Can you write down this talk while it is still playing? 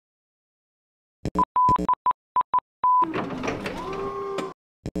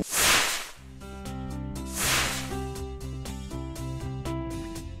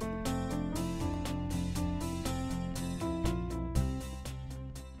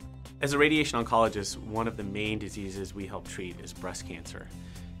As a radiation oncologist, one of the main diseases we help treat is breast cancer.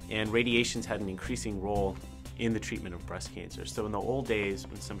 And radiation's had an increasing role in the treatment of breast cancer. So in the old days,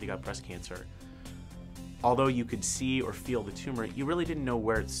 when somebody got breast cancer, although you could see or feel the tumor, you really didn't know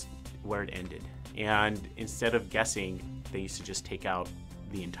where it ended. And instead of guessing, they used to just take out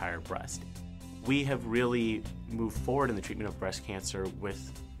the entire breast. We have really moved forward in the treatment of breast cancer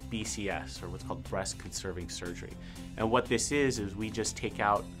with BCS, or what's called breast conserving surgery. And what this is we just take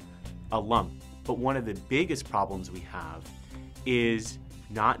out a lump. But one of the biggest problems we have is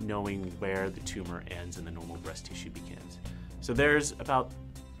not knowing where the tumor ends and the normal breast tissue begins. So there's about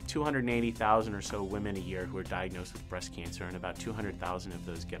 280,000 or so women a year who are diagnosed with breast cancer, and about 200,000 of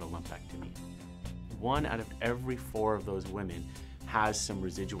those get a lumpectomy. 1 out of every 4 of those women has some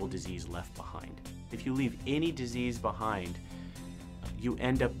residual disease left behind. If you leave any disease behind, you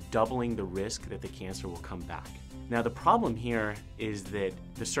end up doubling the risk that the cancer will come back. Now the problem here is that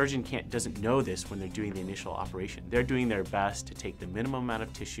the surgeon doesn't know this when they're doing the initial operation. They're doing their best to take the minimum amount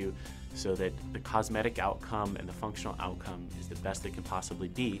of tissue so that the cosmetic outcome and the functional outcome is the best it can possibly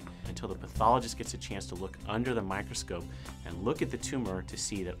be, until the pathologist gets a chance to look under the microscope and look at the tumor to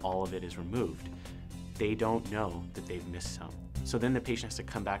see that all of it is removed. They don't know that they've missed some. So then the patient has to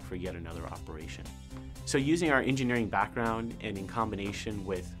come back for yet another operation. So using our engineering background and in combination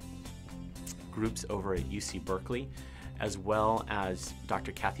with groups over at UC Berkeley, as well as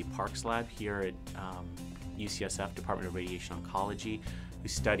Dr. Kathy Park's lab here at UCSF Department of Radiation Oncology, who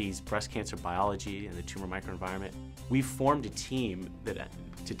studies breast cancer biology and the tumor microenvironment, we've formed a team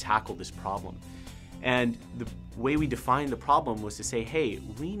to tackle this problem. And the way we defined the problem was to say, hey,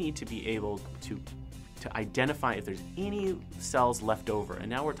 we need to be able to identify if there's any cells left over. And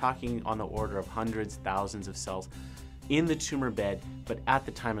now we're talking on the order of hundreds, thousands of cells in the tumor bed, but at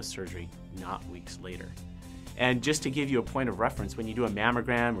the time of surgery, not weeks later. And just to give you a point of reference, when you do a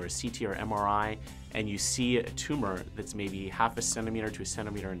mammogram or a CT or MRI and you see a tumor that's maybe half a centimeter to a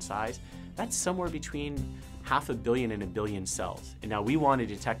centimeter in size, that's somewhere between 500 million and 1 billion cells. And now we want to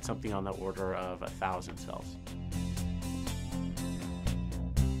detect something on the order of 1,000 cells.